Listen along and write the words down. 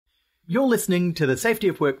You're listening to the Safety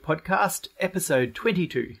of Work podcast, episode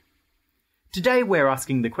 22. Today we're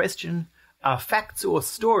asking the question, are facts or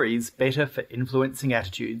stories better for influencing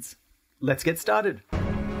attitudes? Let's get started.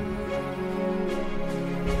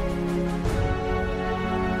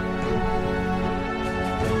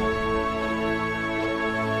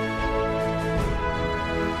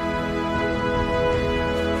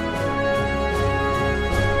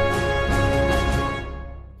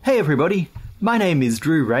 Hey everybody, my name is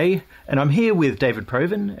Drew Ray, and I'm here with David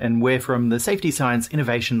Provan, and we're from the Safety Science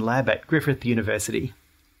Innovation Lab at Griffith University.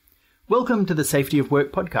 Welcome to the Safety of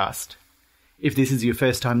Work podcast. If this is your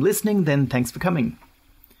first time listening, then thanks for coming.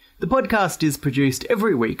 The podcast is produced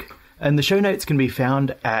every week, and the show notes can be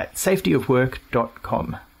found at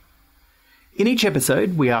safetyofwork.com. In each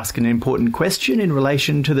episode, we ask an important question in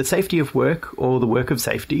relation to the safety of work or the work of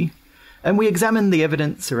safety, and we examine the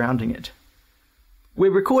evidence surrounding it. We're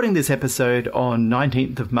recording this episode on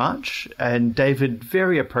 19th of March, and David,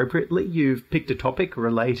 very appropriately, you've picked a topic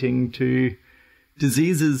relating to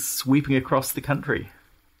diseases sweeping across the country.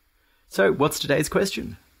 So, what's today's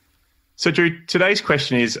question? So, Drew, today's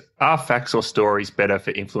question is, are facts or stories better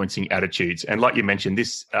for influencing attitudes? And like you mentioned,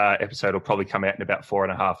 this episode will probably come out in about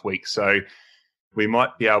 4.5 weeks. So we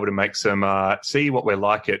might be able to make some, see what we're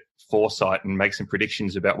like at foresight and make some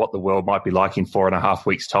predictions about what the world might be like in 4.5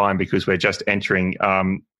 weeks' time, because we're just entering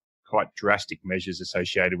quite drastic measures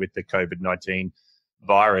associated with the COVID-19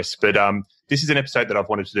 virus. But this is an episode that I've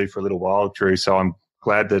wanted to do for a little while, Drew. So I'm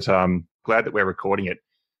glad that we're recording it.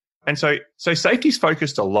 And so safety's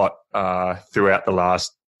focused a lot throughout the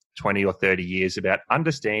last 20 or 30 years about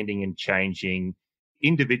understanding and changing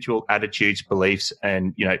individual attitudes, beliefs,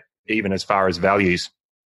 and even as far as values.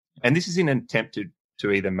 And this is in an attempt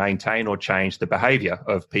to either maintain or change the behaviour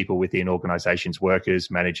of people within organisations, workers,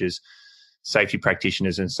 managers, safety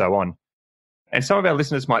practitioners, and so on. And some of our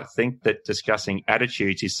listeners might think that discussing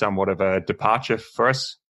attitudes is somewhat of a departure for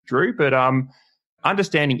us, Drew, but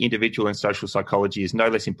understanding individual and social psychology is no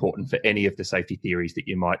less important for any of the safety theories that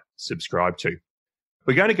you might subscribe to.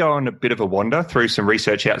 We're going to go on a bit of a wander through some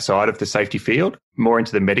research outside of the safety field, more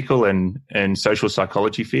into the medical and social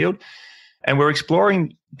psychology field. And we're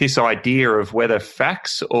exploring this idea of whether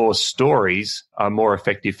facts or stories are more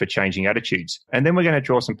effective for changing attitudes. And then we're going to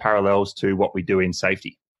draw some parallels to what we do in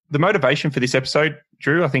safety. The motivation for this episode,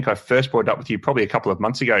 Drew, I think I first brought it up with you probably a couple of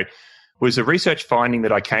months ago, was a research finding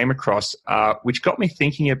that I came across, which got me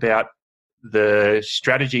thinking about the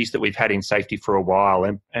strategies that we've had in safety for a while.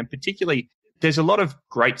 And particularly, there's a lot of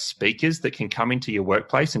great speakers that can come into your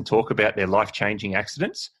workplace and talk about their life-changing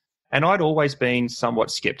accidents. And I'd always been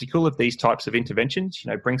somewhat skeptical of these types of interventions.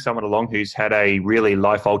 Bring someone along who's had a really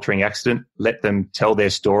life-altering accident, let them tell their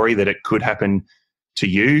story that it could happen to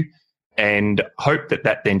you, and hope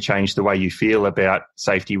that then changed the way you feel about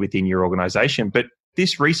safety within your organisation. But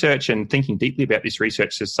this research and thinking deeply about this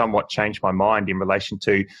research has somewhat changed my mind in relation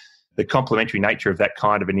to the complementary nature of that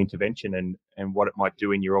kind of an intervention and what it might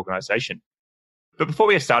do in your organisation. But before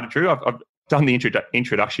we get started, Drew, I've done the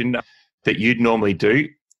introduction that you'd normally do.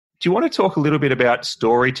 Do you want to talk a little bit about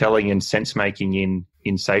storytelling and sense-making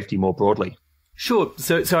in safety more broadly? Sure.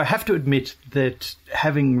 So I have to admit that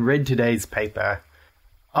having read today's paper,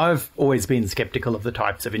 I've always been skeptical of the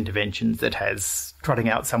types of interventions that has trotting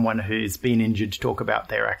out someone who's been injured to talk about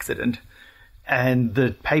their accident. And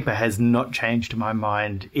the paper has not changed my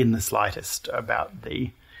mind in the slightest about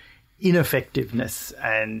the ineffectiveness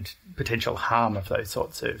and potential harm of those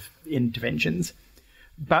sorts of interventions.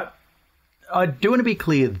 But I do want to be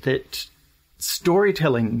clear that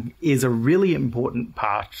storytelling is a really important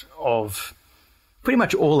part of pretty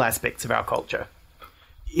much all aspects of our culture.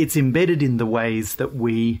 It's embedded in the ways that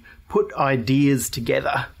we put ideas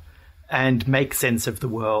together and make sense of the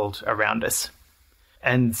world around us.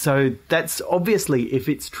 And so that's obviously, if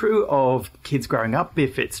it's true of kids growing up,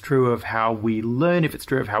 if it's true of how we learn, if it's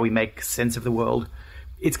true of how we make sense of the world,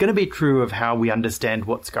 it's going to be true of how we understand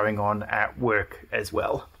what's going on at work as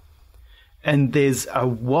well. And there's a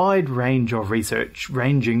wide range of research,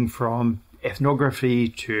 ranging from ethnography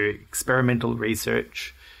to experimental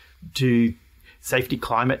research to safety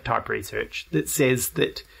climate type research, that says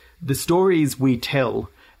that the stories we tell,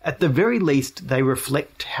 at the very least, they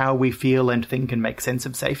reflect how we feel and think and make sense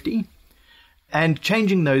of safety. And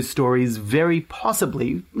changing those stories, very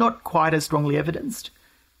possibly, not quite as strongly evidenced,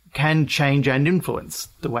 can change and influence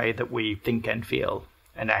the way that we think and feel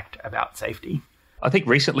and act about safety. I think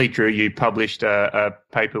recently, Drew, you published a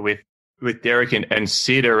paper with Derek and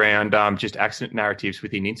Sid around just accident narratives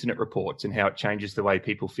within incident reports and how it changes the way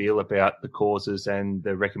people feel about the causes and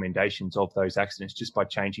the recommendations of those accidents just by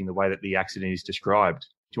changing the way that the accident is described.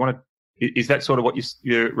 Do you want to Is that sort of what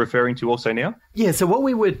you're referring to also now? Yeah, so what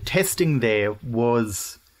we were testing there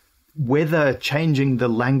was whether changing the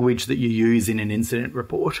language that you use in an incident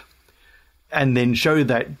report and then show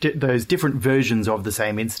that those different versions of the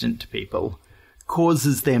same incident to people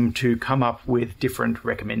causes them to come up with different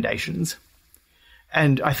recommendations.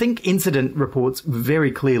 And I think incident reports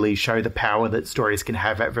very clearly show the power that stories can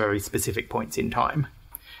have at very specific points in time.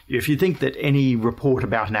 If you think that any report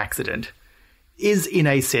about an accident is, in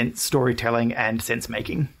a sense, storytelling and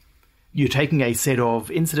sense-making, you're taking a set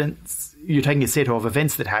of incidents, you're taking a set of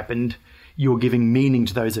events that happened, you're giving meaning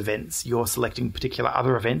to those events, you're selecting particular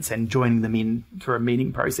other events and joining them in through a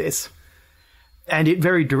meaning process. And it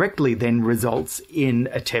very directly then results in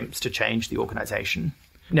attempts to change the organisation.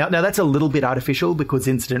 Now that's a little bit artificial because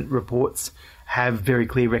incident reports have very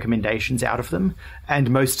clear recommendations out of them, and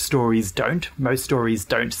most stories don't. Most stories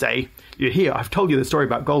don't say, here, I've told you the story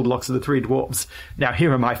about Goldilocks and the Three Dwarfs. Now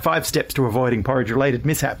here are my 5 steps to avoiding porridge-related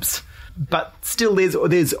mishaps. But still,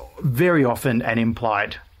 there's very often an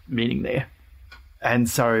implied meaning there. And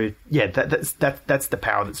so, yeah, that's the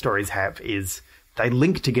power that stories have, is they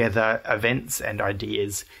link together events and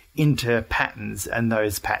ideas into patterns, and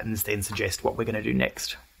those patterns then suggest what we're going to do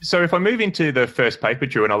next. So if I move into the first paper,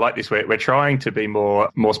 Drew, and I like this, we're trying to be more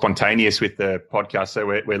spontaneous with the podcast, so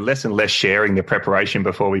we're less and less sharing the preparation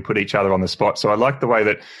before we put each other on the spot. So I like the way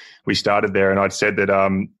that we started there, and I'd said that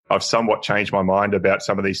I've somewhat changed my mind about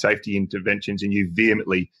some of these safety interventions, and you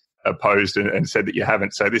vehemently opposed and said that you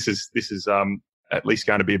haven't. So this is at least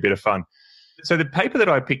going to be a bit of fun. So the paper that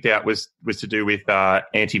I picked out was to do with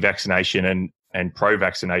anti-vaccination and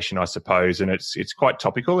pro-vaccination, I suppose, and it's quite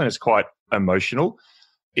topical and it's quite emotional.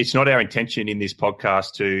 It's not our intention in this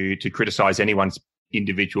podcast to criticize anyone's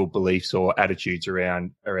individual beliefs or attitudes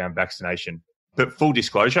around vaccination. But full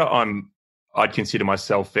disclosure, I'd consider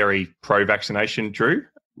myself very pro-vaccination. Drew,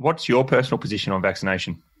 what's your personal position on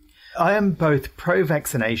vaccination? I am both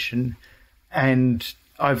pro-vaccination, and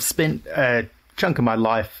I've spent a chunk of my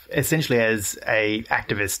life essentially as an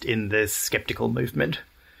activist in the skeptical movement.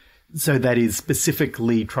 So that is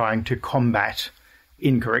specifically trying to combat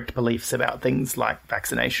incorrect beliefs about things like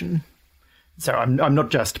vaccination. So I'm not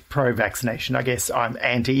just pro-vaccination, I guess I'm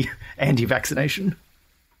anti-vaccination.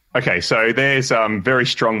 Okay, so there's very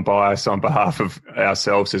strong bias on behalf of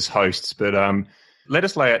ourselves as hosts, but let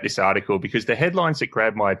us lay out this article, because the headlines that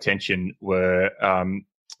grabbed my attention were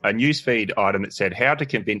a newsfeed item that said how to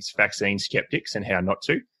convince vaccine skeptics and how not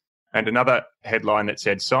to, and another headline that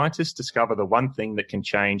said scientists discover the one thing that can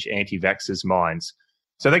change anti-vaxxers' minds.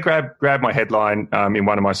 So they grabbed my headline in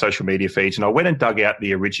one of my social media feeds, and I went and dug out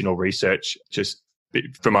the original research just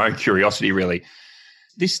for my own curiosity, really.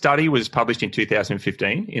 This study was published in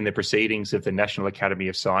 2015 in the Proceedings of the National Academy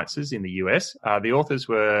of Sciences in the US. The authors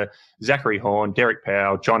were Zachary Horn, Derek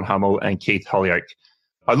Powell, John Hummel, and Keith Holyoake.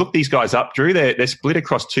 I looked these guys up, Drew. They're split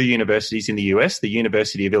across 2 universities in the US, the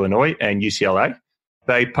University of Illinois and UCLA.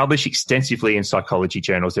 They publish extensively in psychology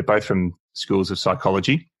journals. They're both from schools of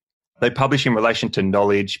psychology. They publish in relation to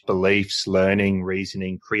knowledge, beliefs, learning,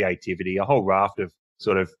 reasoning, creativity, a whole raft of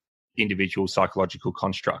sort of individual psychological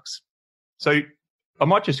constructs. So I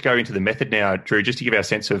might just go into the method now, Drew, just to give our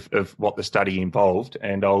sense of what the study involved.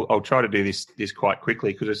 And I'll try to do this quite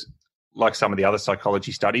quickly, because like some of the other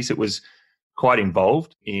psychology studies, it was quite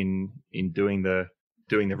involved in doing the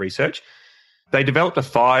research. They developed a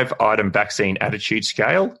 5-item vaccine attitude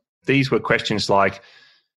scale. These were questions like,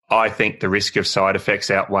 I think the risk of side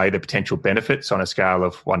effects outweigh the potential benefits on a scale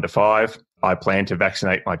of 1 to 5. I plan to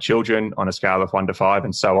vaccinate my children on a scale of 1 to 5,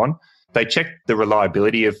 and so on. They checked the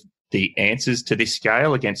reliability of the answers to this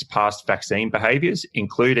scale against past vaccine behaviours,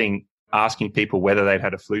 including asking people whether they'd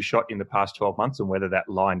had a flu shot in the past 12 months and whether that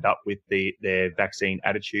lined up with their vaccine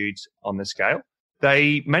attitudes on the scale.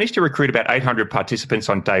 They managed to recruit about 800 participants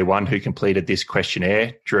on day one who completed this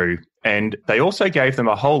questionnaire, Drew, and they also gave them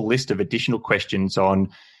a whole list of additional questions on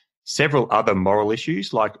several other moral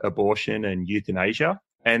issues like abortion and euthanasia.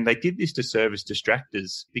 And they did this to serve as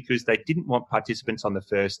distractors because they didn't want participants on the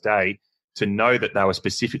first day to know that they were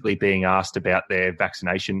specifically being asked about their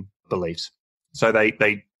vaccination beliefs. So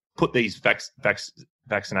they put these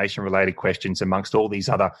vaccination-related questions amongst all these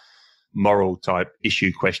other moral-type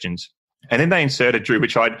issue questions. And then they inserted, Drew,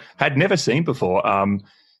 which I had never seen before,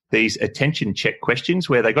 these attention check questions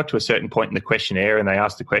where they got to a certain point in the questionnaire and they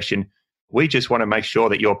asked the question, we just want to make sure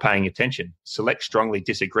that you're paying attention. Select strongly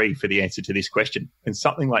disagree for the answer to this question. And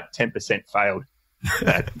something like 10% failed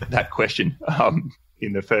that question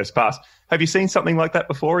in the first pass. Have you seen something like that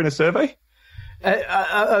before in a survey?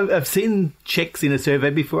 I've seen checks in a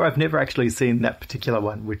survey before. I've never actually seen that particular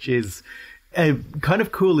one, which is Kind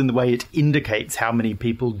of cool in the way it indicates how many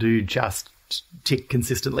people do just tick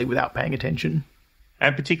consistently without paying attention.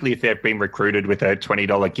 And particularly if they've been recruited with a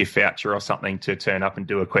 $20 gift voucher or something to turn up and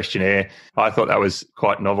do a questionnaire. I thought that was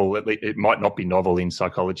quite novel. It might not be novel in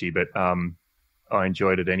psychology, but I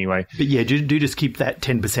enjoyed it anyway. But yeah, do just keep that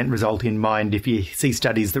 10% result in mind. If you see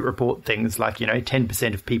studies that report things like,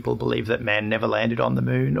 10% of people believe that man never landed on the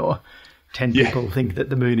moon, or 10 people think that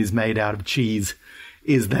the moon is made out of cheese,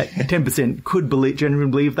 is that 10% could genuinely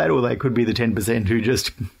believe that, or they could be the 10% who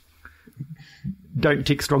just don't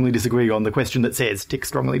tick strongly disagree on the question that says tick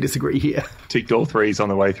strongly disagree here. Ticked all threes on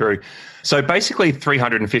the way through. So basically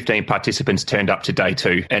 315 participants turned up to day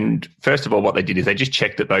 2. And first of all, what they did is they just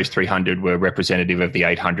checked that those 300 were representative of the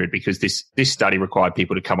 800, because this study required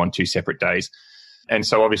people to come on 2 separate days. And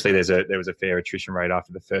so obviously there was a fair attrition rate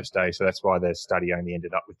after the first day. So that's why the study only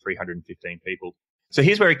ended up with 315 people. So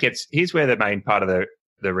here's where the main part of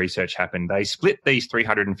the research happened. They split these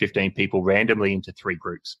 315 people randomly into 3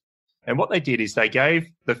 groups. And what they did is they gave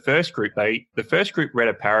the first group read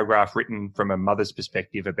a paragraph written from a mother's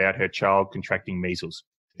perspective about her child contracting measles.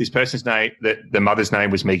 This person's name, the mother's name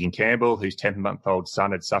was Megan Campbell, whose 10-month-old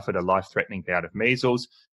son had suffered a life-threatening bout of measles.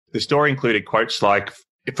 The story included quotes like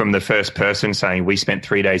from the first person saying, "We spent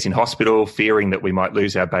 3 days in hospital fearing that we might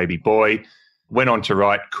lose our baby boy." Went on to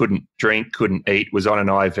write, "Couldn't drink, couldn't eat, was on an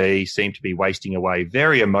IV, seemed to be wasting away."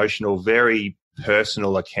 Very emotional, very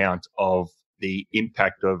personal account of the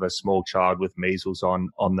impact of a small child with measles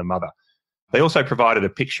on the mother. They also provided a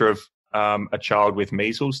picture of a child with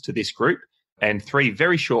measles to this group, and 3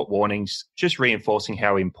 very short warnings, just reinforcing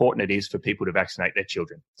how important it is for people to vaccinate their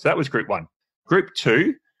children. So that was group 1. Group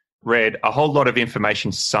 2 read a whole lot of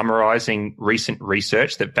information summarising recent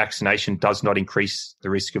research that vaccination does not increase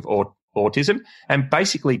the risk of autism, and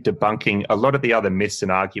basically debunking a lot of the other myths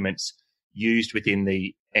and arguments used within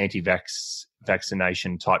the anti-vax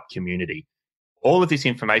vaccination type community. All of this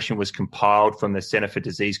information was compiled from the Centre for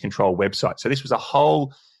Disease Control website. So this was a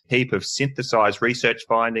whole heap of synthesized research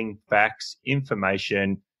finding, facts,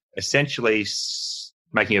 information, essentially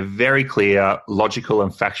making a very clear, logical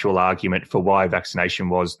and factual argument for why vaccination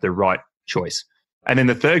was the right choice. And then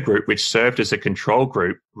the third group, which served as a control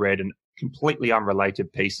group, read a completely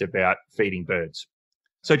unrelated piece about feeding birds.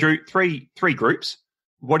 So Drew, three groups.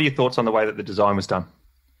 What are your thoughts on the way that the design was done?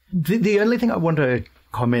 The only thing I want to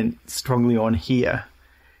comment strongly on here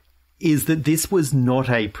is that this was not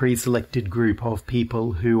a pre-selected group of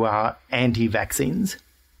people who are anti-vaccines.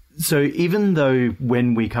 So even though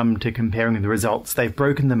when we come to comparing the results, they've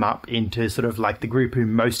broken them up into sort of like the group who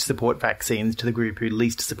most support vaccines to the group who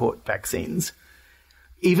least support vaccines,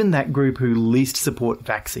 even that group who least support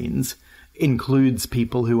vaccines includes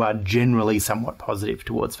people who are generally somewhat positive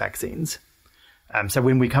towards vaccines. So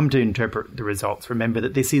when we come to interpret the results, remember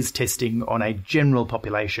that this is testing on a general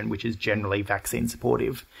population, which is generally vaccine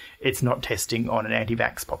supportive. It's not testing on an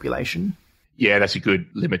anti-vax population. Yeah, that's a good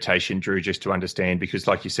limitation, Drew, just to understand, because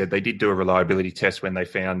like you said, they did do a reliability test when they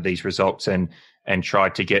found these results and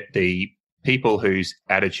tried to get the people whose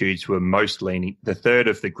attitudes were most leaning, the third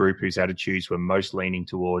of the group whose attitudes were most leaning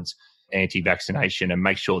towards anti-vaccination, and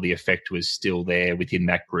make sure the effect was still there within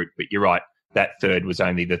that group. But you're right. That third was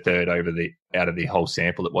only the third out of the whole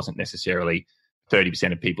sample. It wasn't necessarily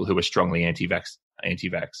 30% of people who were strongly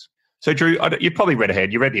anti-vax. So, Drew, you probably read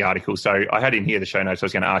ahead. You read the article. So I had in here the show notes. I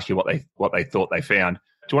was going to ask you what they thought they found.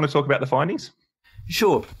 Do you want to talk about the findings?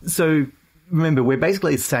 Sure. So remember, we're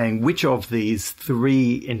basically saying which of these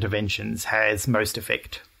 3 interventions has most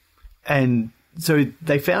effect. And so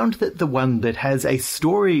they found that the one that has a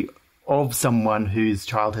story of someone whose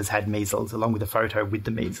child has had measles, along with a photo with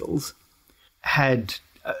the measles, had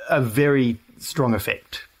a very strong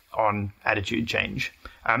effect on attitude change.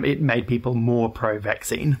 It made people more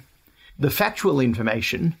pro-vaccine. The factual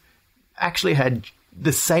information actually had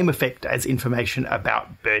the same effect as information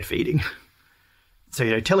about bird feeding.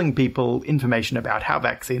 So, telling people information about how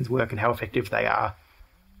vaccines work and how effective they are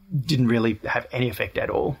didn't really have any effect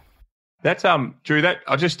at all. That's Drew.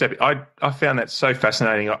 I found that so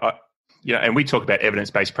fascinating. And we talk about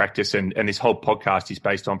evidence-based practice, and this whole podcast is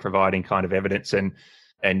based on providing kind of evidence and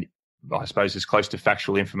I suppose as close to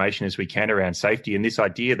factual information as we can around safety. And this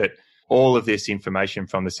idea that all of this information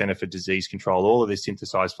from the Centre for Disease Control, all of this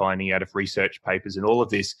synthesized finding out of research papers, and all of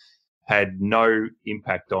this had no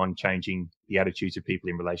impact on changing the attitudes of people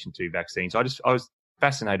in relation to vaccines. I was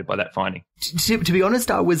fascinated by that finding. To be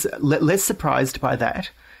honest, I was less surprised by that,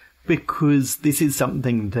 because this is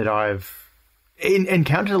something that I've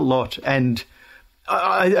encountered a lot, and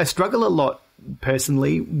I struggle a lot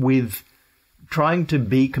personally with trying to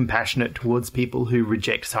be compassionate towards people who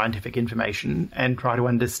reject scientific information and try to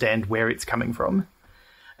understand where it's coming from.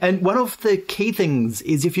 And one of the key things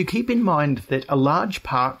is if you keep in mind that a large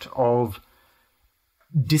part of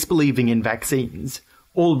disbelieving in vaccines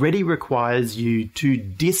already requires you to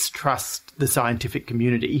distrust the scientific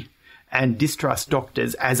community and distrust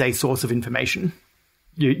doctors as a source of information.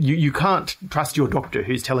 You can't trust your doctor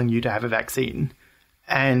who's telling you to have a vaccine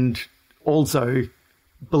and also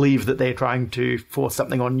believe that they're trying to force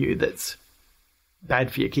something on you that's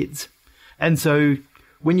bad for your kids. And so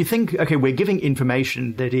when you think, okay, we're giving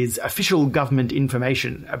information that is official government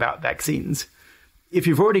information about vaccines, if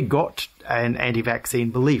you've already got an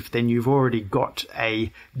anti-vaccine belief, then you've already got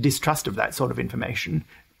a distrust of that sort of information,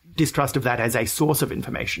 distrust of that as a source of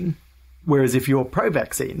information. Whereas if you're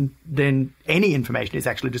pro-vaccine, then any information is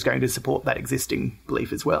actually just going to support that existing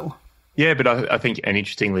belief as well. Yeah, but I think, and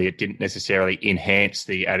interestingly, it didn't necessarily enhance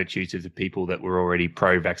the attitudes of the people that were already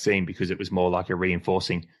pro-vaccine because it was more like a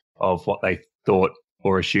reinforcing of what they thought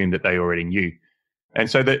or assumed that they already knew.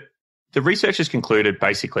 And so the researchers concluded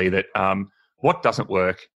basically that what doesn't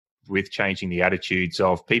work with changing the attitudes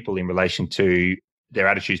of people in relation to their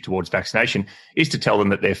attitudes towards vaccination is to tell them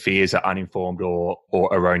that their fears are uninformed or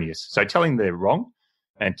erroneous. So telling them they're wrong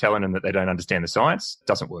and telling them that they don't understand the science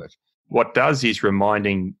doesn't work. What does is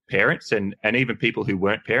reminding parents and even people who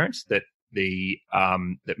weren't parents that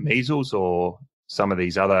that measles or some of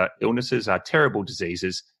these other illnesses are terrible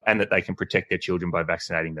diseases and that they can protect their children by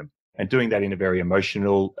vaccinating them, and doing that in a very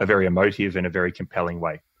emotive and a very compelling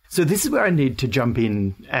way. So this is where I need to jump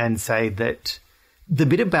in and say that the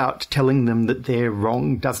bit about telling them that they're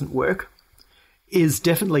wrong doesn't work is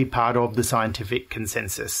definitely part of the scientific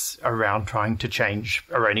consensus around trying to change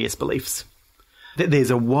erroneous beliefs.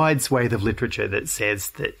 There's a wide swathe of literature that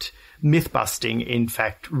says that myth-busting, in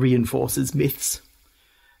fact, reinforces myths,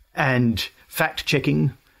 and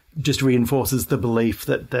fact-checking just reinforces the belief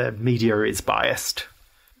that the media is biased.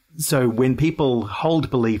 So when people hold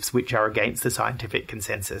beliefs which are against the scientific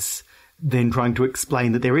consensus, then trying to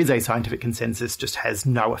explain that there is a scientific consensus just has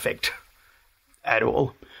no effect at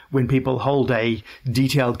all. When people hold a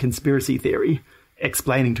detailed conspiracy theory,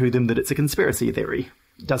 explaining to them that it's a conspiracy theory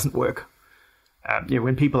doesn't work.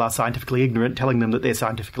 When people are scientifically ignorant, telling them that they're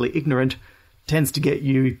scientifically ignorant tends to get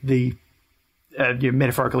you the your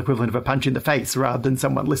metaphorical equivalent of a punch in the face rather than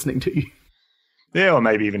someone listening to you. Yeah, or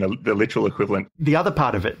maybe even the literal equivalent. The other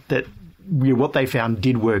part of it that what they found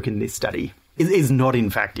did work in this study is not, in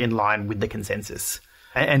fact, in line with the consensus.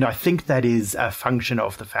 And I think that is a function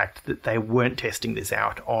of the fact that they weren't testing this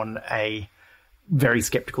out on a very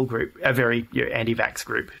skeptical group, a very anti-vax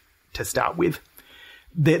group to start with.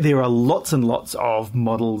 There are lots and lots of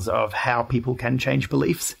models of how people can change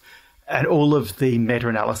beliefs, and all of the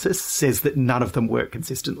meta-analysis says that none of them work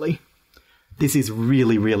consistently. This is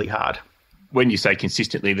really, really hard. When you say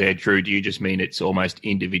consistently there, Drew, do you just mean it's almost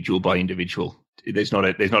individual by individual? There's not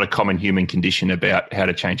a common human condition about how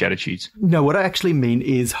to change attitudes? No, what I actually mean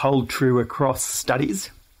is hold true across studies.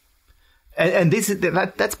 And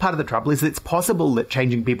that's part of the trouble, is it's possible that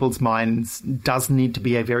changing people's minds does need to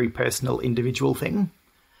be a very personal, individual thing.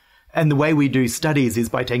 And the way we do studies is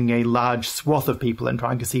by taking a large swath of people and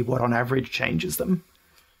trying to see what on average changes them.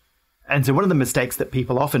 And so one of the mistakes that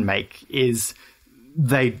people often make is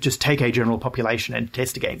they just take a general population and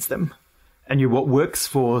test against them. And what works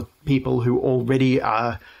for people who already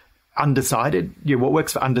are undecided, what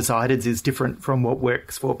works for undecideds is different from what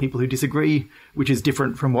works for people who disagree, which is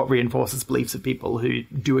different from what reinforces beliefs of people who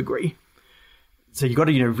do agree. So you've got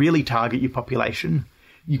to really target your population.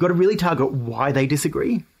 You've got to really target why they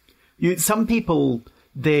disagree. Some people,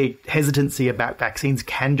 their hesitancy about vaccines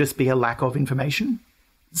can just be a lack of information.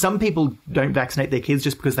 Some people don't vaccinate their kids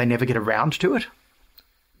just because they never get around to it.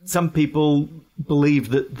 Some people believe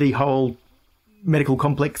that the whole medical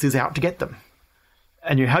complex is out to get them.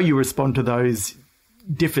 And how you respond to those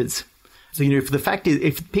differs. So, if the fact is,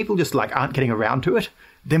 if people just aren't getting around to it,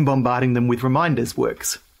 then bombarding them with reminders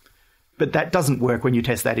works. But that doesn't work when you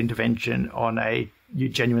test that intervention on a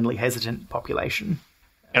genuinely hesitant population.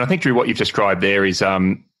 And I think, Drew, what you've described there is,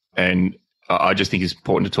 and I just think it's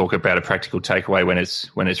important to talk about a practical takeaway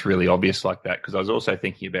when it's really obvious like that, because I was also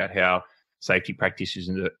thinking about how safety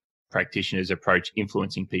practitioners approach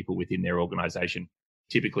influencing people within their organisation.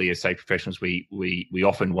 Typically, as safety professionals, we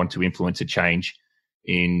often want to influence a change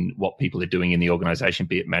in what people are doing in the organisation,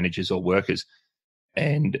 be it managers or workers,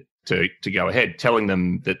 and to go ahead telling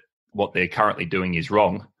them that what they're currently doing is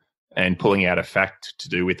wrong and pulling out a fact to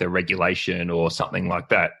do with a regulation or something like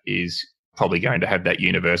that is probably going to have that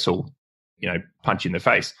universal, punch in the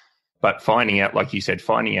face. But finding out, like you said,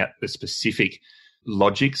 finding out the specific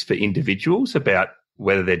logics for individuals about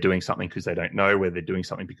whether they're doing something because they don't know, whether they're doing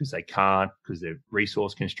something because they can't, because they're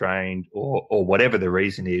resource constrained, or whatever the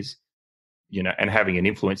reason is, and having an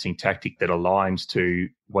influencing tactic that aligns to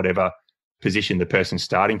whatever position the person's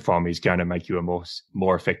starting from is going to make you a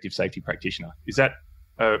more effective safety practitioner. Is that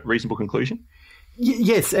a reasonable conclusion?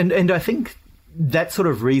 Yes, and I think that sort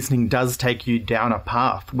of reasoning does take you down a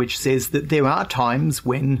path which says that there are times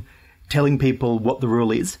when telling people what the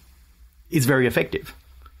rule is very effective.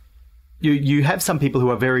 You have some people who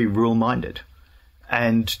are very rule-minded,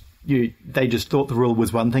 and they just thought the rule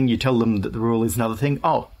was one thing. You tell them that the rule is another thing.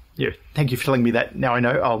 Oh, thank you for telling me that. Now I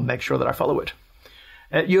know. I'll make sure that I follow it.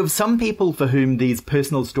 You have some people for whom these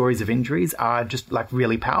personal stories of injuries are just like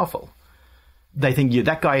really powerful. They think,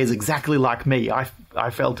 that guy is exactly like me. I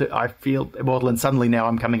felt it. I feel immortal, and suddenly now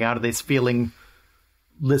I'm coming out of this feeling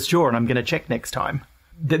less sure, and I'm going to check next time.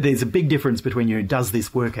 There's a big difference between, does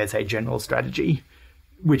this work as a general strategy,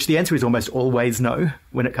 which the answer is almost always no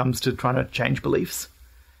when it comes to trying to change beliefs,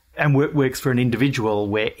 and works for an individual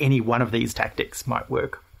where any one of these tactics might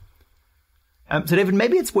work. So, David,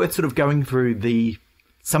 maybe it's worth sort of going through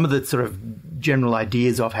some of the sort of general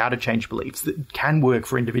ideas of how to change beliefs that can work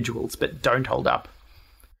for individuals but don't hold up.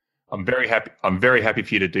 I'm very happy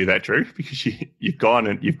for you to do that, Drew, because you've gone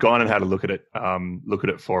and had a look at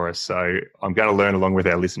it for us. So I'm going to learn along with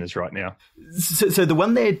our listeners right now. So the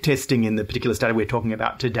one they're testing in the particular study we're talking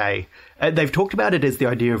about today, they've talked about it as the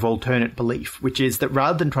idea of alternate belief, which is that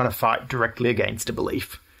rather than trying to fight directly against a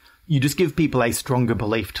belief, you just give people a stronger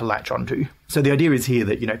belief to latch onto. So the idea is here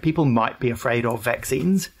that, people might be afraid of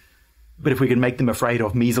vaccines, but if we can make them afraid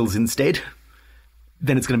of measles instead,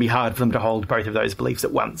 then it's going to be hard for them to hold both of those beliefs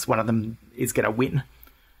at once. One of them is going to win.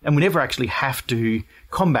 And we never actually have to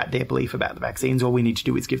combat their belief about the vaccines. All we need to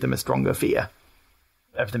do is give them a stronger fear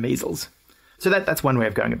of the measles. So that's one way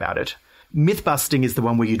of going about it. Myth-busting is the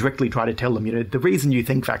one where you directly try to tell them, the reason you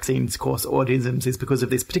think vaccines cause autism is because of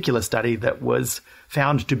this particular study that was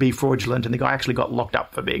found to be fraudulent, and the guy actually got locked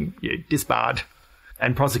up for being disbarred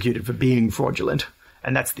and prosecuted for being fraudulent.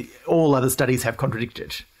 And all other studies have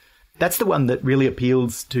contradicted. That's the one that really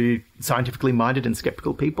appeals to scientifically minded and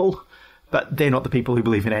skeptical people, but they're not the people who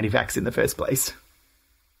believe in anti-vax in the first place.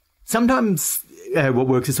 Sometimes what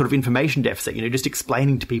works is sort of information deficit, just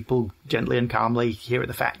explaining to people gently and calmly, here are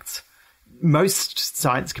the facts. Most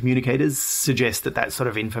science communicators suggest that sort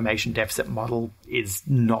of information deficit model is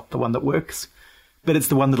not the one that works, but it's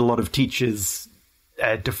the one that a lot of teachers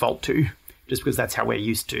default to, just because that's how we're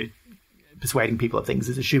used to persuading people of things,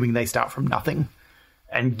 is assuming they start from nothing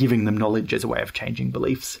and giving them knowledge as a way of changing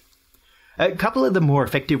beliefs. A couple of the more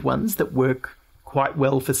effective ones that work quite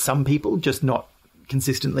well for some people, just not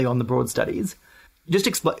consistently on the broad studies,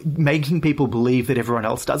 just making people believe that everyone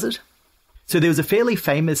else does it. So there was a fairly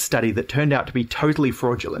famous study that turned out to be totally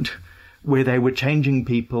fraudulent, where they were changing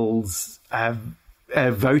people's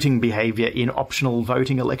voting behaviour in optional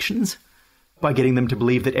voting elections by getting them to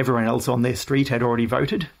believe that everyone else on their street had already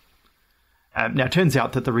voted. Now, it turns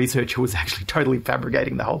out that the researcher was actually totally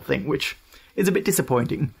fabricating the whole thing, which is a bit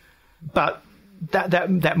disappointing. But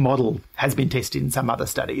that model has been tested in some other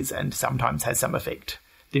studies and sometimes has some effect.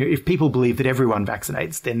 If people believe that everyone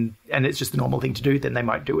vaccinates, and it's just the normal thing to do, then they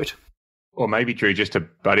might do it. Or maybe, Drew, just to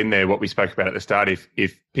butt in there what we spoke about at the start,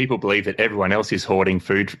 if people believe that everyone else is hoarding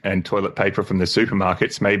food and toilet paper from the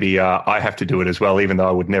supermarkets, maybe I have to do it as well, even though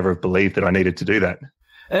I would never have believed that I needed to do that.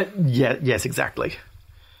 Yes, exactly.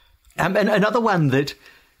 And another one that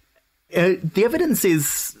the evidence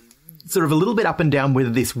is sort of a little bit up and down whether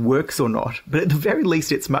this works or not, but at the very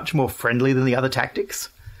least it's much more friendly than the other tactics,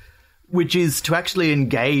 which is to actually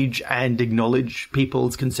engage and acknowledge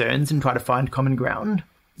people's concerns and try to find common ground.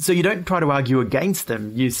 So you don't try to argue against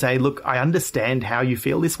them. You say, look, I understand how you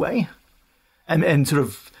feel this way. And sort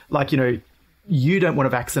of like, you don't want to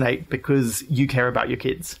vaccinate because you care about your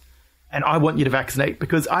kids. And I want you to vaccinate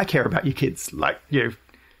because I care about your kids. Like,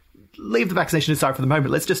 leave the vaccination aside for the moment.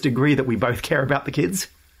 Let's just agree that we both care about the kids.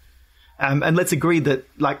 And let's agree that,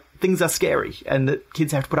 things are scary and that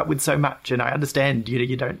kids have to put up with so much. And I understand,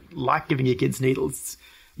 you don't like giving your kids needles.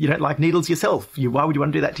 You don't like needles yourself. Why would you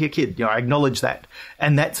want to do that to your kid? I acknowledge that.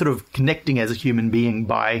 And that sort of connecting as a human being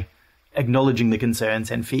by acknowledging the concerns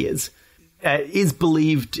and fears is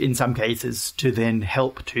believed in some cases to then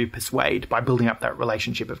help to persuade by building up that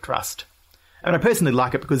relationship of trust. And I personally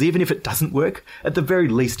like it because even if it doesn't work, at the very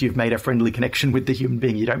least you've made a friendly connection with the human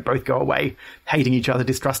being. You don't both go away hating each other,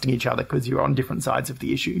 distrusting each other because you're on different sides of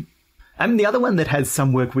the issue. And the other one that has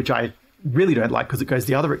some work which I really don't like because it goes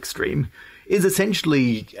the other extreme is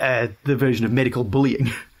essentially the version of medical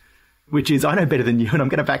bullying, which is, I know better than you and I'm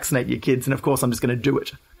going to vaccinate your kids and of course I'm just going to do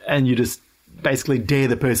it. And you just basically dare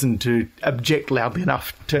the person to object loudly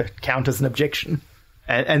enough to count as an objection.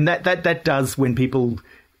 And that does, when people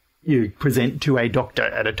present to a doctor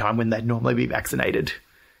at a time when they'd normally be vaccinated,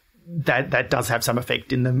 that does have some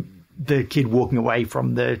effect in the kid walking away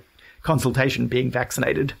from the consultation being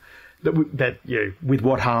vaccinated. That with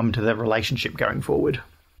what harm to the relationship going forward?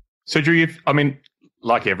 So, Drew,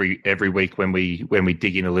 like every week when we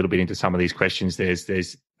dig in a little bit into some of these questions,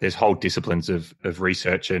 there's whole disciplines of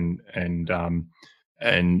research and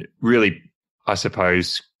really, I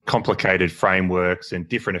suppose, complicated frameworks and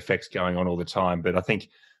different effects going on all the time. But I think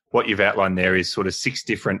what you've outlined there is sort of 6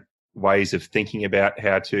 different ways of thinking about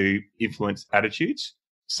how to influence attitudes,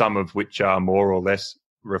 some of which are more or less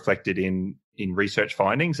reflected in research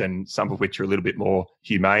findings, and some of which are a little bit more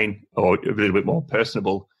humane or a little bit more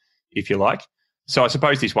personable, if you like. So I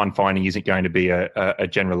suppose this one finding isn't going to be a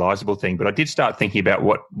generalizable thing, but I did start thinking about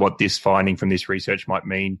what this finding from this research might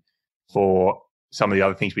mean for some of the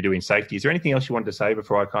other things we do in safety. Is there anything else you wanted to say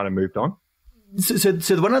before I kind of moved on? So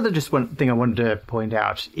the one thing I wanted to point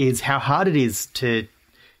out is how hard it is to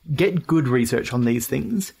get good research on these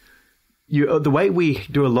things. The way we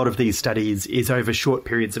do a lot of these studies is over short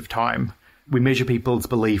periods of time. We measure people's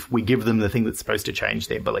belief, we give them the thing that's supposed to change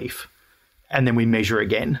their belief, and then we measure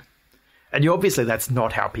again. And obviously that's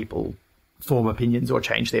not how people form opinions or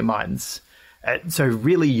change their minds. So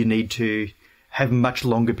really you need to have much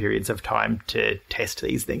longer periods of time to test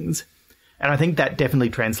these things. And I think that definitely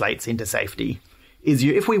translates into safety.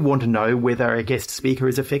 If we want to know whether a guest speaker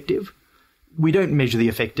is effective, we don't measure the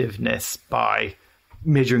effectiveness by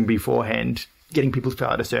measuring beforehand, getting people to fill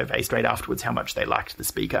out a survey straight afterwards how much they liked the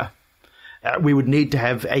speaker. We would need to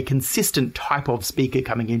have a consistent type of speaker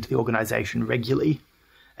coming into the organisation regularly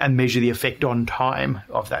and measure the effect on time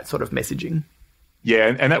of that sort of messaging.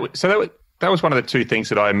 Yeah, and that was one of the 2 things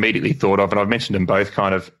that I immediately thought of, and I've mentioned them both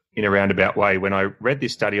kind of in a roundabout way. When I read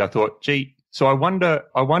this study, I thought, gee, so I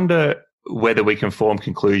wonder whether we can form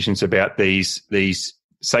conclusions about these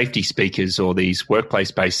safety speakers or these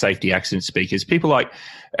workplace-based safety accident speakers. People like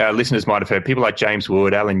our listeners might have heard, people like James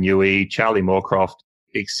Wood, Alan Newey, Charlie Moorcroft,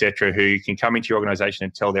 etc., who can come into your organisation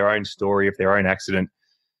and tell their own story of their own accident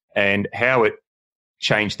and how it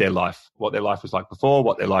changed their life, what their life was like before,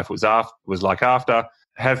 what their life was like after.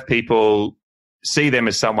 Have people see them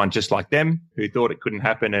as someone just like them who thought it couldn't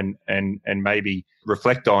happen, and maybe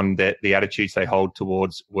reflect on the attitudes they hold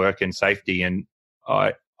towards work and safety. And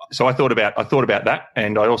I thought about that,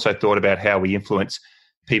 and I also thought about how we influence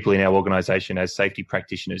people in our organisation as safety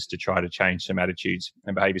practitioners to try to change some attitudes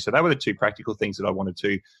and behaviour. So they were the 2 practical things that I wanted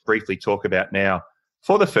to briefly talk about now.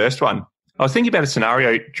 For the first one, I was thinking about a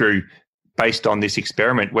scenario, Drew, based on this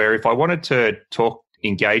experiment, where if I wanted to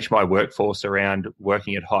engage my workforce around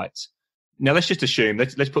working at heights. Now, let's just assume,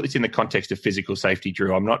 let's put this in the context of physical safety,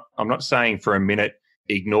 Drew. I'm not saying for a minute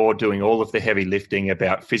ignore doing all of the heavy lifting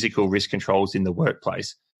about physical risk controls in the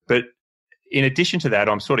workplace. But in addition to that,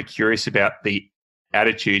 I'm sort of curious about the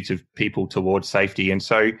attitudes of people towards safety. And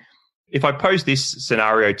so if I pose this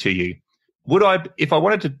scenario to you, if I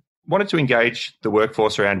wanted to engage the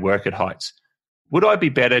workforce around work at heights, would I be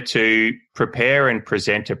better to prepare and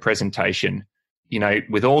present a presentation,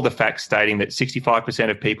 with all the facts stating that 65%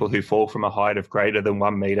 of people who fall from a height of greater than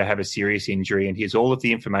 1 meter have a serious injury, and here's all of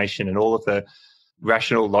the information and all of the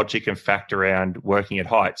rational logic and fact around working at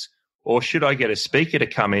heights? Or should I get a speaker to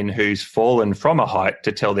come in who's fallen from a height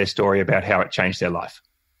to tell their story about how it changed their life?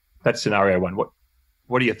 That's scenario 1.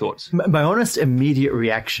 What are your thoughts? My honest immediate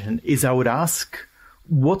reaction is I would ask,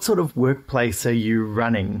 what sort of workplace are you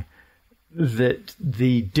running that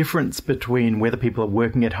the difference between whether people are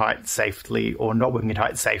working at heights safely or not working at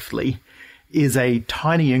heights safely is a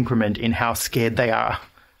tiny increment in how scared they are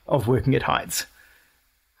of working at heights?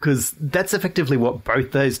 Because that's effectively what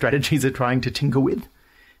both those strategies are trying to tinker with,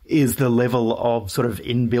 is the level of sort of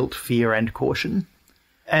inbuilt fear and caution.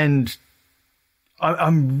 And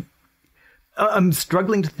I'm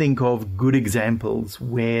struggling to think of good examples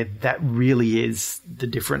where that really is the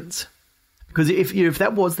difference. Because if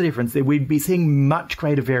that was the difference, then we'd be seeing much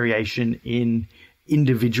greater variation in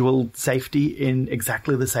individual safety in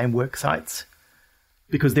exactly the same work sites.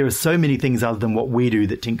 Because there are so many things other than what we do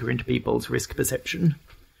that tinker into people's risk perception.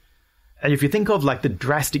 And if you think of like the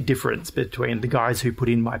drastic difference between the guys who put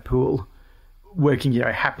in my pool working,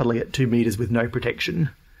 happily at 2 meters with no protection,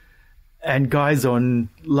 and guys on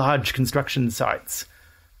large construction sites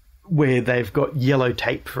where they've got yellow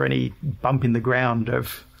tape for any bump in the ground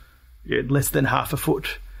of less than half a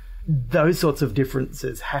foot, those sorts of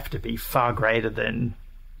differences have to be far greater than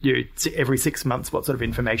every 6 months what sort of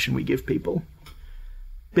information we give people.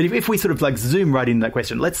 But if we sort of like zoom right into that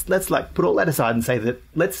question, let's like put all that aside and say that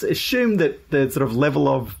let's assume that the sort of level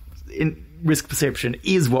of risk perception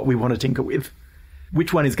is what we want to tinker with.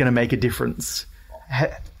 Which one is going to make a difference?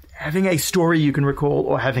 Having a story you can recall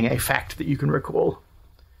or having a fact that you can recall?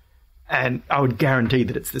 And I would guarantee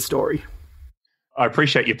that it's the story. I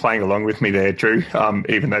appreciate you playing along with me there, Drew,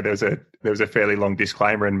 even though there was a fairly long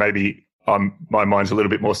disclaimer, and maybe my mind's a little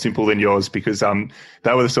bit more simple than yours, because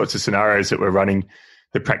they were the sorts of scenarios that were running,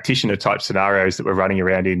 the practitioner type scenarios that were running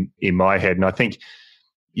around in my head. And I think,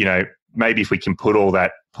 maybe if we can put all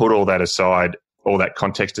that aside, all that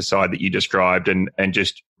context aside that you described, and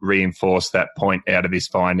just reinforce that point out of this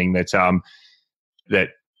finding that that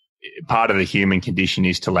part of the human condition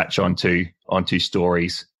is to latch onto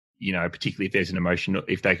stories, particularly if there's an emotional,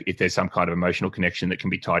 if there's some kind of emotional connection that can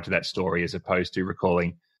be tied to that story, as opposed to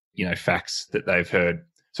recalling, facts that they've heard.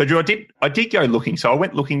 So, Drew, I did go looking. So I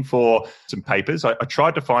went looking for some papers. I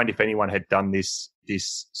tried to find if anyone had done this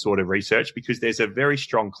sort of research, because there's a very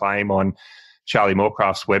strong claim on Charlie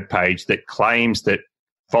Moorcraft's webpage that claims that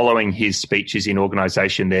following his speeches in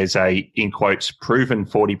organisation, there's a, in quotes, proven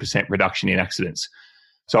 40% reduction in accidents.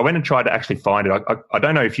 So I went and tried to actually find it. I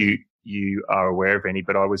don't know if you are aware of any,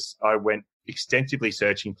 but I went extensively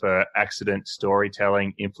searching for accident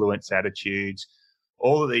storytelling, influence attitudes,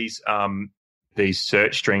 all of these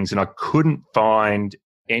search strings, and I couldn't find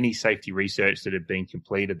any safety research that had been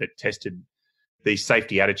completed that tested these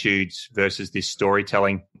safety attitudes versus this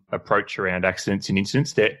storytelling approach around accidents and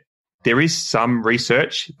incidents. There is some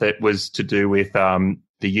research that was to do with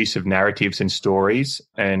the use of narratives and stories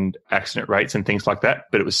and accident rates and things like that,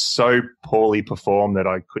 but it was so poorly performed that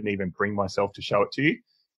I couldn't even bring myself to show it to you,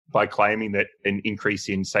 by claiming that an increase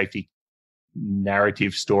in safety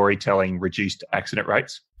narrative storytelling reduced accident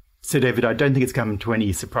rates. So, David, I don't think it's come to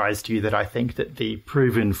any surprise to you that I think that the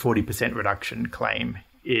proven 40% reduction claim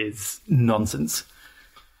is nonsense.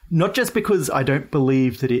 Not just because I don't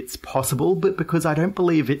believe that it's possible, but because I don't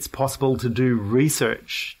believe it's possible to do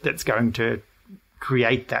research that's going to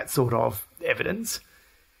create that sort of evidence.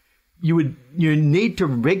 You need to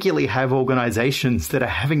regularly have organizations that are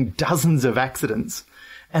having dozens of accidents,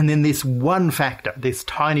 and then this one factor, this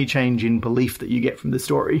tiny change in belief that you get from the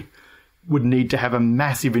story, would need to have a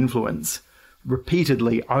massive influence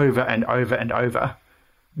repeatedly over and over and over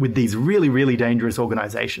with these really, really dangerous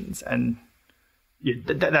organizations. And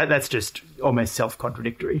that's just almost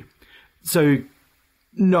self-contradictory. So,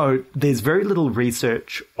 no, there's very little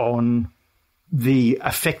research on the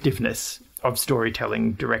effectiveness of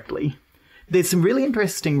storytelling directly. There's some really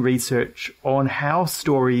interesting research on how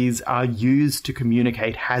stories are used to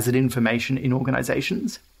communicate hazard information in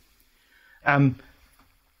organizations. And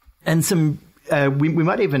some we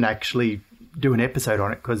might even actually do an episode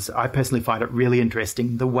on it, because I personally find it really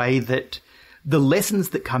interesting the way that the lessons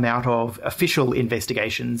that come out of official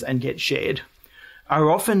investigations and get shared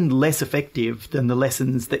are often less effective than the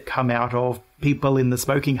lessons that come out of people in the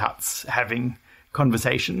smoking huts having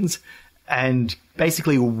conversations and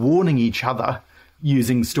basically warning each other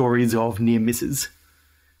using stories of near misses.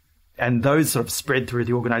 And those sort of spread through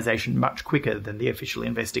the organisation much quicker than the official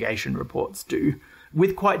investigation reports do,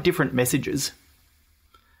 with quite different messages.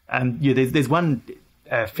 There's one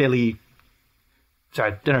fairly, so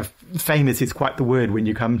I don't know if famous is quite the word when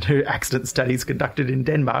you come to accident studies conducted in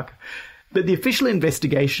Denmark, but the official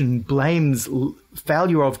investigation blames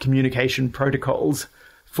failure of communication protocols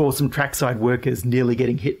for some trackside workers nearly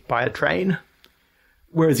getting hit by a train.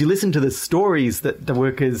 Whereas you listen to the stories that the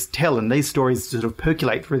workers tell, and these stories sort of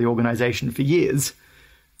percolate through the organisation for years,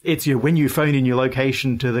 it's when you phone in your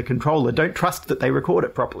location to the controller, don't trust that they record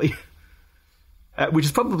it properly. Which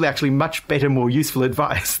is probably actually much better, more useful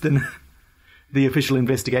advice than the official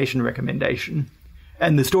investigation recommendation.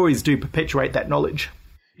 And the stories do perpetuate that knowledge.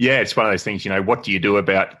 Yeah, it's one of those things, what do you do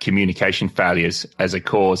about communication failures as a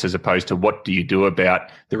cause, as opposed to what do you do about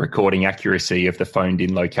the recording accuracy of the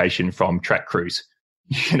phoned-in location from track crews?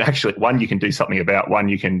 You can actually, one you can do something about, one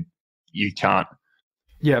you can't.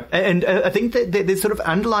 Yeah, and I think that there's sort of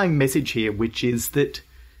underlying message here, which is that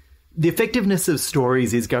the effectiveness of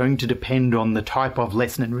stories is going to depend on the type of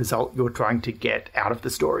lesson and result you're trying to get out of the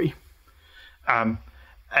story.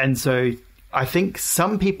 And so I think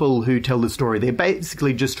some people who tell the story, they're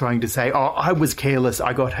basically just trying to say, oh, I was careless,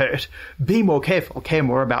 I got hurt. Be more careful, care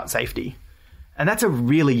more about safety. And that's a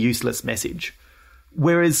really useless message.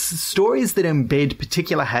 Whereas stories that embed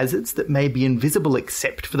particular hazards that may be invisible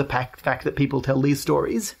except for the fact that people tell these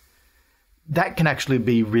stories, that can actually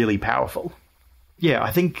be really powerful. Yeah,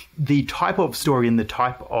 I think the type of story and the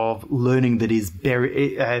type of learning that is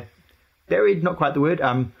buried, not quite the word,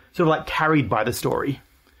 sort of like carried by the story,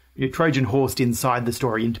 You Trojan horsed inside the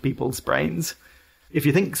story into people's brains. If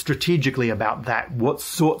you think strategically about that, what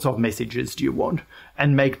sorts of messages do you want?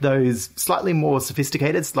 And make those slightly more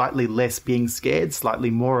sophisticated, slightly less being scared, slightly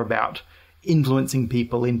more about influencing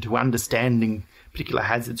people into understanding particular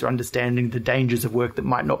hazards or understanding the dangers of work that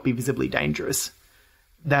might not be visibly dangerous.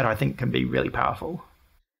 That, I think, can be really powerful.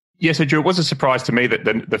 Yeah, so Drew, it was a surprise to me that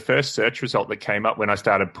the first search result that came up when I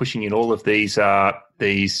started pushing in all of these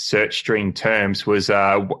search string terms was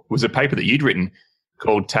a paper that you'd written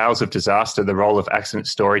called Tales of Disaster, the Role of Accident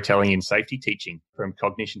Storytelling in Safety Teaching from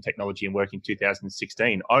Cognition Technology and Work in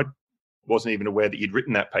 2016. I wasn't even aware that you'd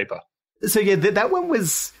written that paper. So yeah, that one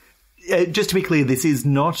was, just to be clear, this is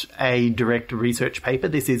not a direct research paper.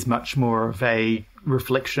 This is much more of a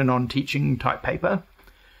reflection on teaching type paper.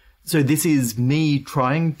 So this is me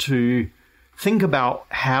trying to think about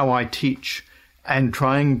how I teach and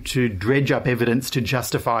trying to dredge up evidence to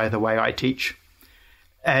justify the way I teach.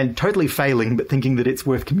 And totally failing, but thinking that it's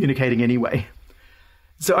worth communicating anyway.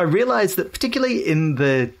 So I realized that particularly in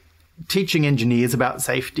the teaching engineers about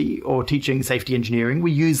safety or teaching safety engineering,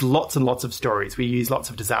 we use lots and lots of stories. We use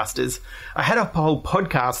lots of disasters. I had a whole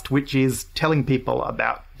podcast which is telling people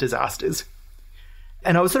about disasters.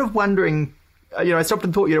 And I was sort of wondering, I stopped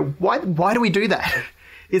and thought, why do we do that?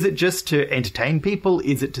 Is it just to entertain people?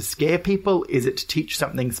 Is it to scare people? Is it to teach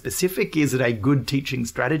something specific? Is it a good teaching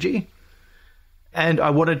strategy? And I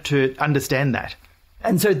wanted to understand that.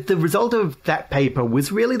 And so the result of that paper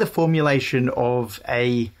was really the formulation of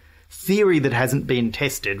a theory that hasn't been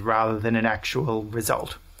tested rather than an actual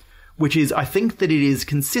result, which is I think that it is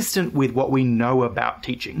consistent with what we know about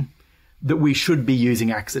teaching, that we should be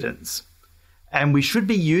using accidents. And we should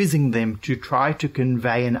be using them to try to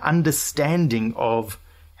convey an understanding of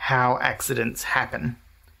how accidents happen,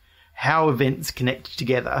 how events connect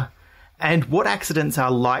together, and what accidents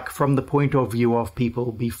are like from the point of view of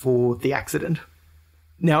people before the accident.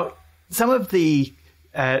 Now, some of the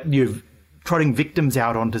trotting victims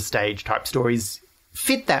out onto stage type stories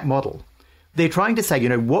fit that model. They're trying to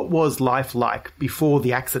say, what was life like before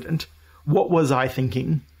the accident? What was I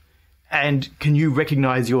thinking? And can you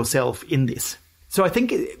recognize yourself in this? So I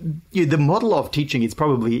think the model of teaching is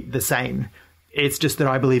probably the same. It's just that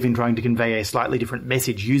I believe in trying to convey a slightly different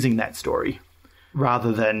message using that story,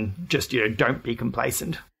 rather than just, don't be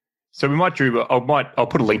complacent. So we might, Drew, I'll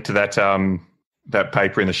put a link to that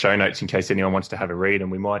paper in the show notes in case anyone wants to have a read.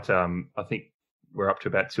 And we might, I think we're up to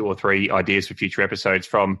about 2 or 3 ideas for future episodes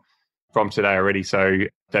from today already. So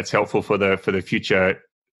that's helpful for the future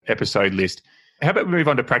episode list. How about we move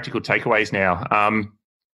on to practical takeaways now?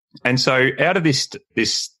 And so out of this,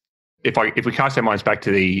 if we cast our minds back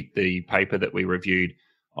to the paper that we reviewed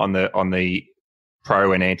on the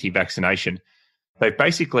pro and anti-vaccination, they've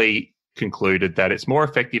basically concluded that it's more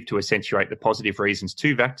effective to accentuate the positive reasons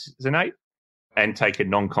to vaccinate and take a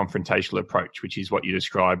non-confrontational approach, which is what you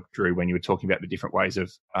described, Drew, when you were talking about the different ways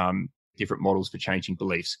of different models for changing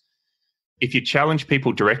beliefs. If you challenge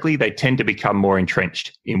people directly, they tend to become more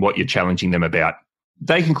entrenched in what you're challenging them about.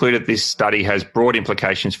 They concluded this study has broad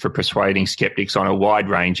implications for persuading skeptics on a wide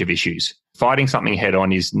range of issues. Fighting something head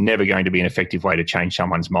on is never going to be an effective way to change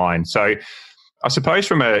someone's mind. So I suppose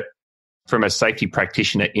from a safety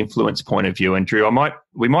practitioner influence point of view, and Drew,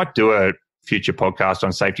 we might do a future podcast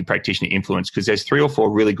on safety practitioner influence because there's 3 or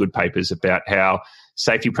 4 really good papers about how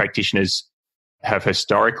safety practitioners have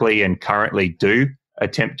historically and currently do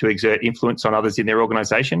attempt to exert influence on others in their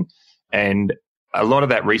organization. And a lot of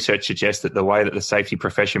that research suggests that the way that the safety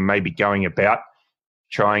profession may be going about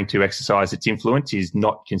trying to exercise its influence is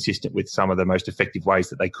not consistent with some of the most effective ways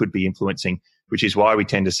that they could be influencing, which is why we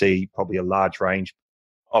tend to see probably a large range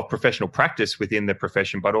of professional practice within the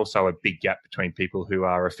profession, but also a big gap between people who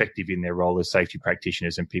are effective in their role as safety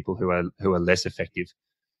practitioners and people who are less effective.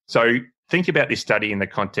 So think about this study in the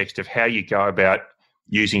context of how you go about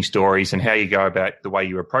using stories and how you go about the way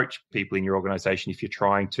you approach people in your organization if you're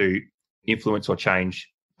trying to influence or change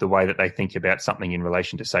the way that they think about something in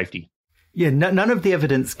relation to safety. Yeah, none of the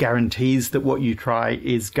evidence guarantees that what you try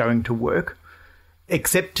is going to work,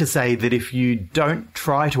 except to say that if you don't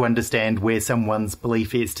try to understand where someone's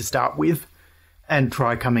belief is to start with and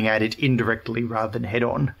try coming at it indirectly rather than head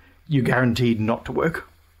on, you're guaranteed not to work.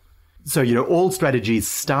 So, all strategies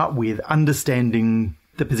start with understanding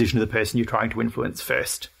the position of the person you're trying to influence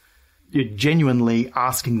first. You're genuinely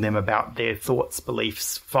asking them about their thoughts,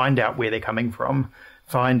 beliefs, find out where they're coming from,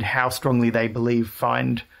 find how strongly they believe,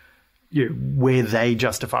 find where they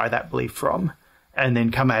justify that belief from, and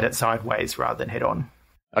then come at it sideways rather than head on.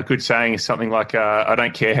 A good saying is something like, I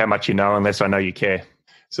don't care how much you know unless I know you care.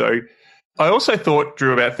 So I also thought,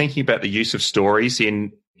 Drew, about thinking about the use of stories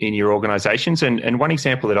in in your organizations. And one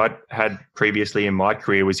example that I had previously in my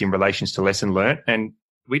career was in relations to lesson learnt. And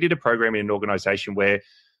we did a program in an organization where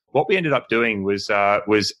what we ended up doing was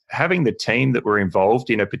having the team that were involved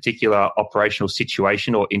in a particular operational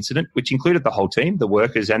situation or incident, which included the whole team, the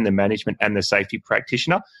workers and the management and the safety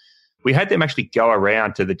practitioner. We had them actually go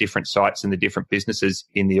around to the different sites and the different businesses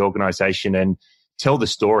in the organization and tell the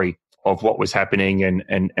story of what was happening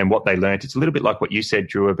and what they learned. It's a little bit like what you said,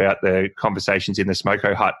 Drew, about the conversations in the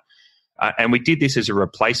Smoko hut. And we did this as a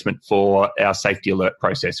replacement for our safety alert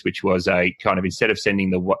process, which was a kind of, instead of sending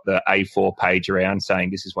the A4 page around saying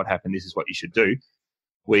this is what happened, this is what you should do,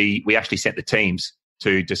 we actually sent the teams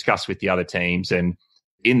to discuss with the other teams and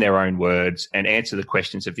in their own words and answer the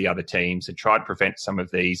questions of the other teams and try to prevent some of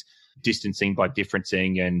these distancing by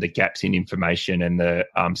differencing and the gaps in information and the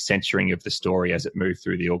censoring of the story as it moved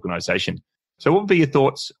through the organisation. So what would be your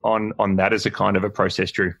thoughts on that as a kind of a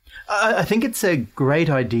process, Drew? I think it's a great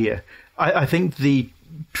idea. I think the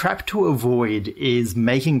trap to avoid is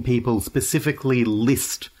making people specifically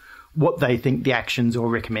list what they think the actions or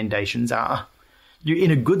recommendations are.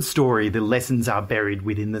 In a good story, the lessons are buried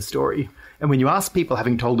within the story. And when you ask people,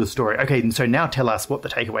 having told a story, okay, and so now tell us what the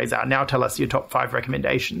takeaways are, now tell us your top 5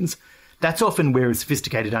 recommendations, that's often where a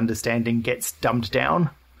sophisticated understanding gets dumbed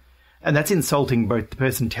down. And that's insulting both the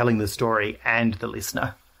person telling the story and the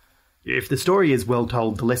listener. If the story is well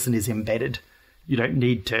told, the lesson is embedded. You don't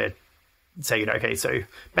need to say, okay, so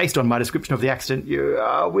based on my description of the accident,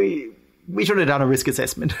 we should have done a risk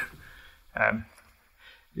assessment.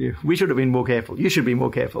 We should have been more careful. You should be more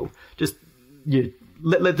careful. Just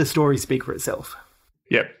let the story speak for itself.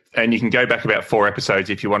 Yep. And you can go back about 4 episodes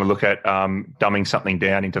if you want to look at dumbing something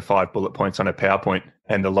down into 5 bullet points on a PowerPoint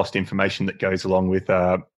and the lost information that goes along with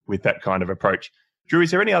that kind of approach. Drew,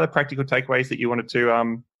 is there any other practical takeaways that you wanted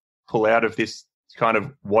to pull out of this kind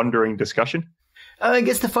of wandering discussion? I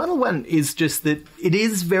guess the final one is just that it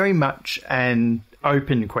is very much an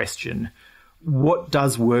open question. What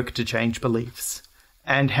does work to change beliefs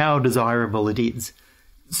and how desirable it is?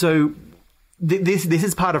 So this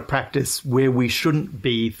is part of practice where we shouldn't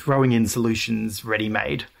be throwing in solutions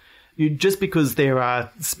ready-made. Just because there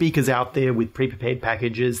are speakers out there with pre-prepared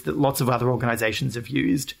packages that lots of other organizations have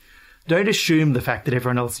used, don't assume the fact that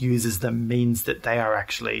everyone else uses them means that they are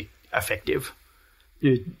actually effective.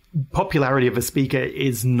 Popularity of a speaker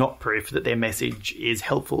is not proof that their message is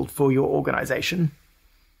helpful for your organization.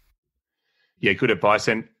 Yeah, good advice.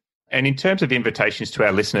 And in terms of invitations to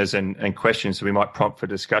our listeners and questions that we might prompt for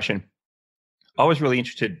discussion, I was really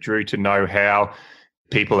interested, Drew, to know how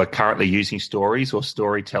people are currently using stories or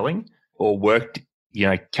storytelling or worked,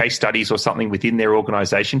 case studies or something within their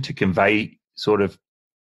organization to convey sort of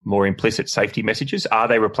more implicit safety messages. Are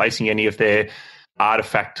they replacing any of their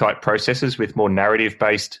artifact type processes with more narrative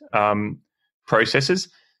based processes?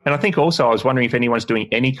 And I think also I was wondering if anyone's doing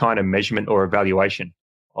any kind of measurement or evaluation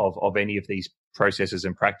of any of these processes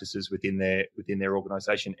and practices within their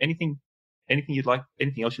organization. Anything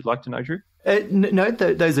else you'd like to know, Drew? No,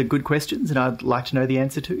 those are good questions, and I'd like to know the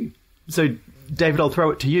answer too. So, David, I'll throw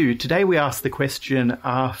it to you. Today we asked the question,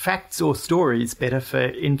 are facts or stories better for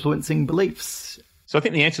influencing beliefs? So I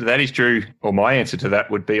think the answer to that is, Drew, or my answer to that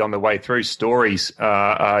would be on the way through. Stories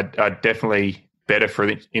are definitely better for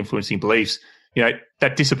influencing beliefs.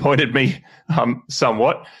 That disappointed me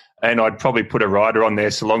somewhat. And I'd probably put a rider on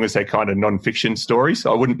there so long as they're kind of non-fiction stories.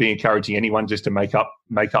 I wouldn't be encouraging anyone just to make up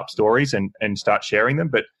stories and start sharing them.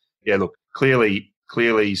 But yeah, look, clearly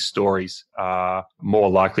stories are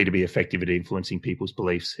more likely to be effective at influencing people's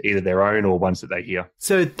beliefs, either their own or ones that they hear.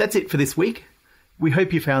 So that's it for this week. We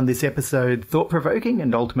hope you found this episode thought-provoking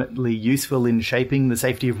and ultimately useful in shaping the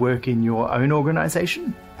safety of work in your own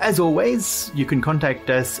organisation. As always, you can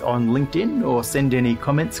contact us on LinkedIn or send any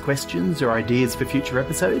comments, questions or ideas for future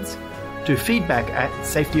episodes to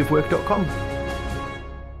feedback@safetyofwork.com.